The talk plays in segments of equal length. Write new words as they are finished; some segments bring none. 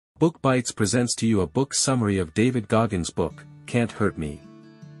BookBites presents to you a book summary of David Goggins' book, Can't Hurt Me.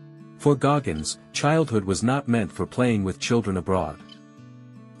 For Goggins, childhood was not meant for playing with children abroad.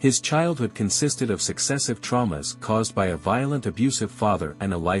 His childhood consisted of successive traumas caused by a violent abusive father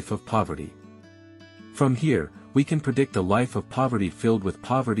and a life of poverty. From here, we can predict a life of poverty filled with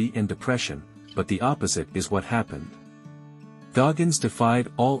poverty and depression, but the opposite is what happened. Goggins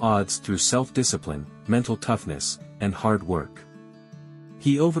defied all odds through self-discipline, mental toughness, and hard work.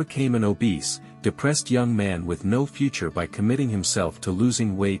 He overcame an obese, depressed young man with no future by committing himself to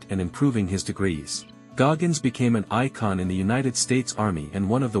losing weight and improving his degrees. Goggins became an icon in the United States Army and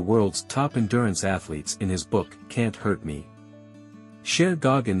one of the world's top endurance athletes in his book, Can't Hurt Me. Share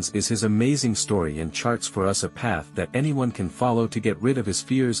Goggins is his amazing story and charts for us a path that anyone can follow to get rid of his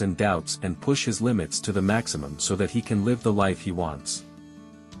fears and doubts and push his limits to the maximum so that he can live the life he wants.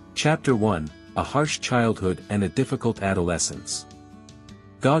 Chapter 1, A Harsh Childhood and a Difficult Adolescence.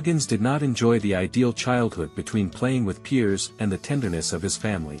 Goggins did not enjoy the ideal childhood between playing with peers and the tenderness of his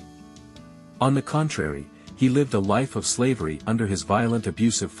family. On the contrary, he lived a life of slavery under his violent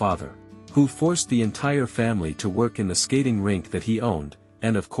abusive father, who forced the entire family to work in the skating rink that he owned,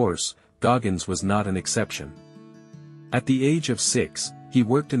 and of course, Goggins was not an exception. At the age of 6, he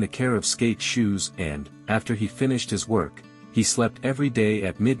worked in the care of skate shoes and, after he finished his work, he slept every day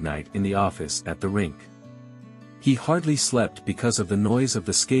at midnight in the office at the rink. He hardly slept because of the noise of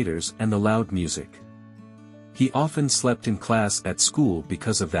the skaters and the loud music. He often slept in class at school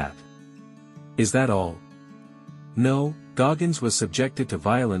because of that. Is that all? No, Goggins was subjected to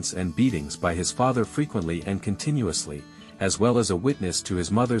violence and beatings by his father frequently and continuously, as well as a witness to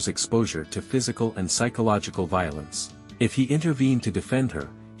his mother's exposure to physical and psychological violence. If he intervened to defend her,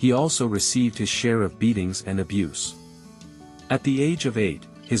 he also received his share of beatings and abuse. At the age of 8,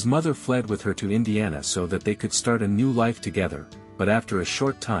 his mother fled with her to Indiana so that they could start a new life together, but after a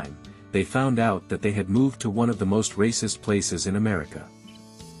short time, they found out that they had moved to one of the most racist places in America.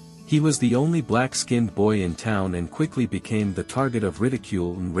 He was the only black-skinned boy in town and quickly became the target of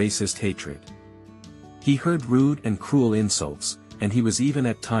ridicule and racist hatred. He heard rude and cruel insults, and he was even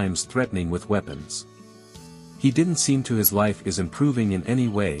at times threatening with weapons. He didn't seem to his life is improving in any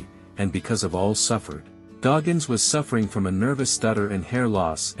way, and because of all suffered. Goggins was suffering from a nervous stutter and hair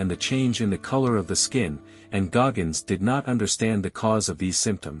loss and the change in the color of the skin, and Goggins did not understand the cause of these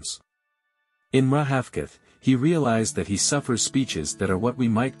symptoms. In Rahafkath, he realized that he suffers speeches that are what we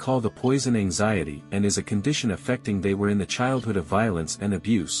might call the poison anxiety and is a condition affecting they were in the childhood of violence and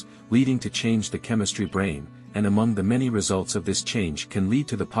abuse, leading to change the chemistry brain, and among the many results of this change can lead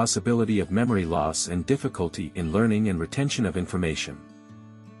to the possibility of memory loss and difficulty in learning and retention of information.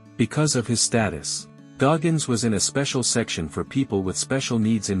 Because of his status, Goggins was in a special section for people with special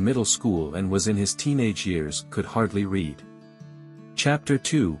needs in middle school and was in his teenage years could hardly read. Chapter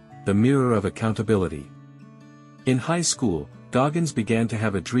 2, The Mirror of Accountability. In high school, Goggins began to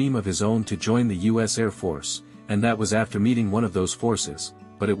have a dream of his own to join the U.S. Air Force, and that was after meeting one of those forces,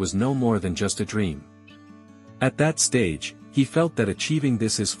 but it was no more than just a dream. At that stage, he felt that achieving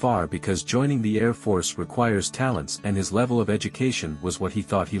this is far because joining the Air Force requires talents and his level of education was what he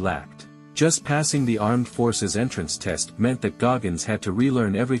thought he lacked. Just passing the Armed Forces entrance test meant that Goggins had to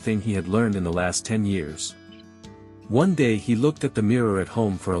relearn everything he had learned in the last 10 years. One day he looked at the mirror at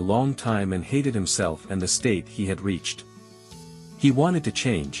home for a long time and hated himself and the state he had reached. He wanted to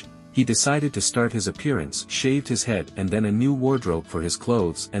change. He decided to start his appearance, shaved his head and then a new wardrobe for his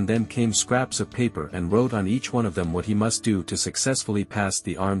clothes, and then came scraps of paper and wrote on each one of them what he must do to successfully pass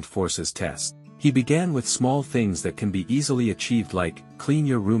the Armed Forces test. He began with small things that can be easily achieved like, clean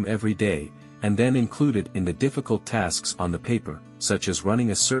your room every day, and then included in the difficult tasks on the paper, such as running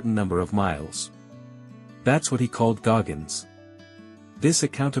a certain number of miles. That's what he called Goggins. This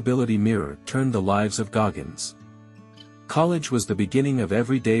accountability mirror turned the lives of Goggins. College was the beginning of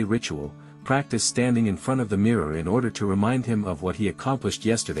everyday ritual, practice standing in front of the mirror in order to remind him of what he accomplished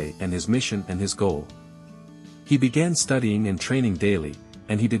yesterday and his mission and his goal. He began studying and training daily,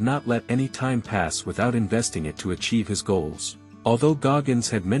 and he did not let any time pass without investing it to achieve his goals. Although Goggins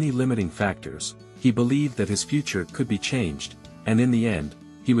had many limiting factors, he believed that his future could be changed, and in the end,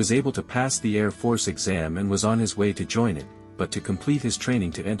 he was able to pass the Air Force exam and was on his way to join it, but to complete his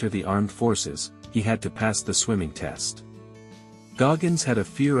training to enter the Armed Forces, he had to pass the swimming test. Goggins had a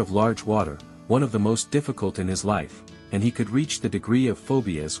fear of large water, one of the most difficult in his life, and he could reach the degree of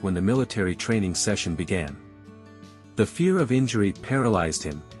phobias when the military training session began. The fear of injury paralyzed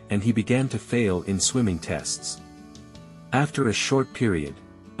him, and he began to fail in swimming tests. After a short period,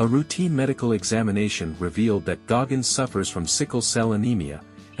 a routine medical examination revealed that Goggins suffers from sickle cell anemia,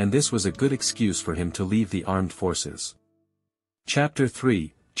 and this was a good excuse for him to leave the armed forces. Chapter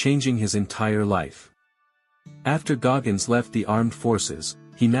 3, changing his entire life. After Goggins left the armed forces,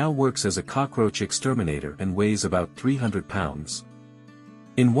 he now works as a cockroach exterminator and weighs about 300 pounds.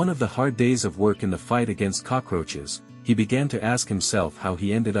 In one of the hard days of work in the fight against cockroaches, he began to ask himself how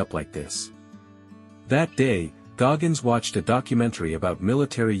he ended up like this. That day, Goggins watched a documentary about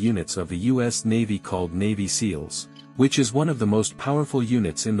military units of the U.S. Navy called Navy SEALs, which is one of the most powerful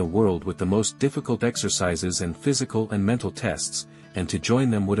units in the world with the most difficult exercises and physical and mental tests, and to join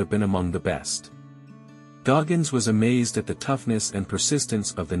them would have been among the best. Goggins was amazed at the toughness and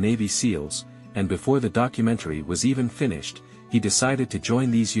persistence of the Navy SEALs, and before the documentary was even finished, he decided to join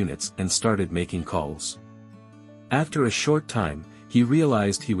these units and started making calls. After a short time, he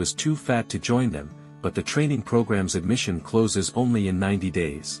realized he was too fat to join them, but the training program's admission closes only in 90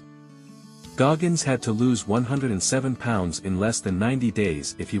 days. Goggins had to lose 107 pounds in less than 90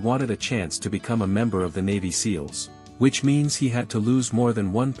 days if he wanted a chance to become a member of the Navy SEALs, which means he had to lose more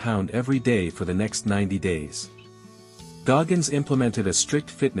than 1 pound every day for the next 90 days. Goggins implemented a strict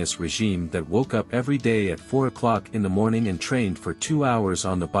fitness regime that woke up every day at 4 o'clock in the morning and trained for 2 hours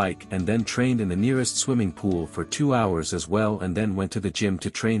on the bike and then trained in the nearest swimming pool for 2 hours as well and then went to the gym to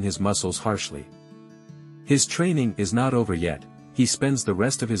train his muscles harshly. His training is not over yet. He spends the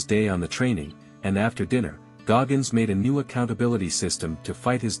rest of his day on the training, and after dinner, Goggins made a new accountability system to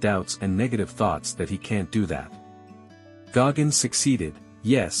fight his doubts and negative thoughts that he can't do that. Goggins succeeded.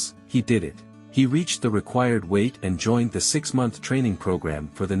 Yes, he did it. He reached the required weight and joined the 6-month training program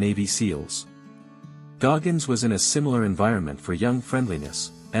for the Navy SEALs. Goggins was in a similar environment for young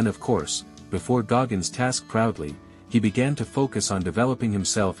friendliness, and of course, before Goggins tasked proudly, he began to focus on developing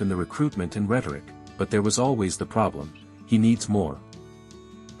himself in the recruitment and rhetoric, but there was always the problem. He needs more.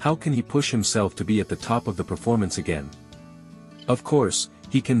 How can he push himself to be at the top of the performance again? Of course,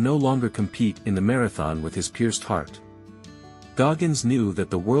 he can no longer compete in the marathon with his pierced heart. Goggins knew that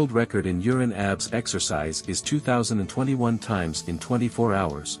the world record in urine abs exercise is 2,021 times in 24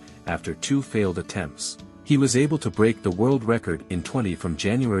 hours, after 2 failed attempts. He was able to break the world record in 20 from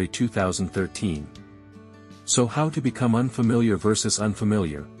January 2013. So how to become unfamiliar versus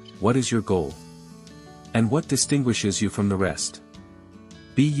unfamiliar? What is your goal? And what distinguishes you from the rest?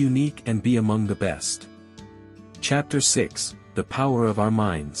 Be unique and be among the best. Chapter 6, The Power of Our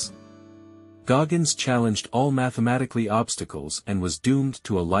Minds. Goggins challenged all mathematically obstacles and was doomed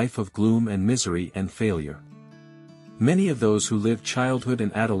to a life of gloom and misery and failure. Many of those who live childhood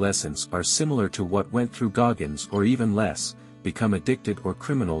and adolescence are similar to what went through Goggins or even less, become addicted or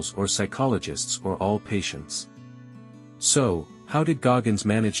criminals or psychologists or all patients. So, how did Goggins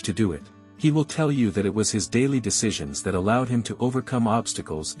manage to do it? He will tell you that it was his daily decisions that allowed him to overcome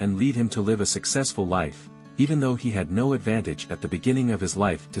obstacles and lead him to live a successful life, even though he had no advantage at the beginning of his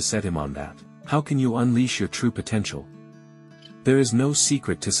life to set him on that. How can you unleash your true potential? There is no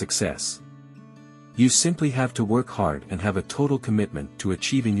secret to success. You simply have to work hard and have a total commitment to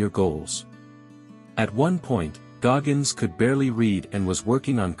achieving your goals. At one point, Goggins could barely read and was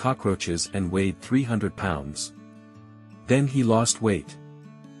working on cockroaches and weighed 300 pounds. Then he lost weight.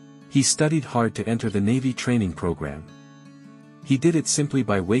 He studied hard to enter the Navy training program. He did it simply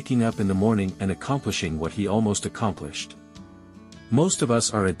by waking up in the morning and accomplishing what he almost accomplished. Most of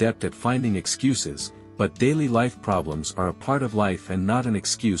us are adept at finding excuses, but daily life problems are a part of life and not an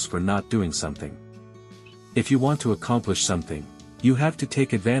excuse for not doing something. If you want to accomplish something, you have to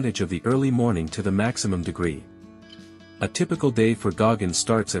take advantage of the early morning to the maximum degree. A typical day for Goggins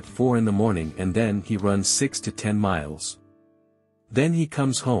starts at 4 in the morning and then he runs 6 to 10 miles. Then he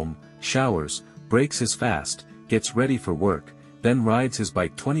comes home, showers, breaks his fast, gets ready for work, then rides his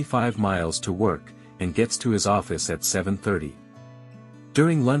bike 25 miles to work, and gets to his office at 7:30.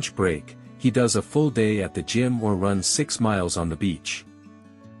 During lunch break, he does a full day at the gym or runs 6 miles on the beach.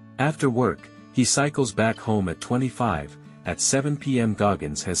 After work, he cycles back home at 25. At 7 p.m.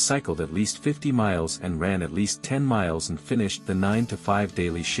 Goggins has cycled at least 50 miles and ran at least 10 miles and finished the 9 to 5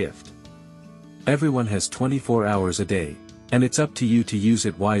 daily shift. Everyone has 24 hours a day. And it's up to you to use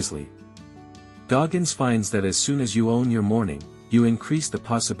it wisely. Goggins finds that as soon as you own your morning, you increase the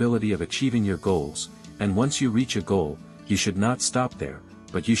possibility of achieving your goals, and once you reach a goal, you should not stop there,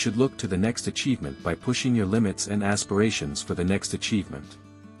 but you should look to the next achievement by pushing your limits and aspirations for the next achievement.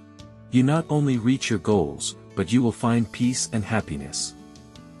 You not only reach your goals, but you will find peace and happiness.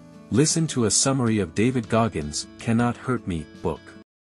 Listen to a summary of David Goggins' Cannot Hurt Me book.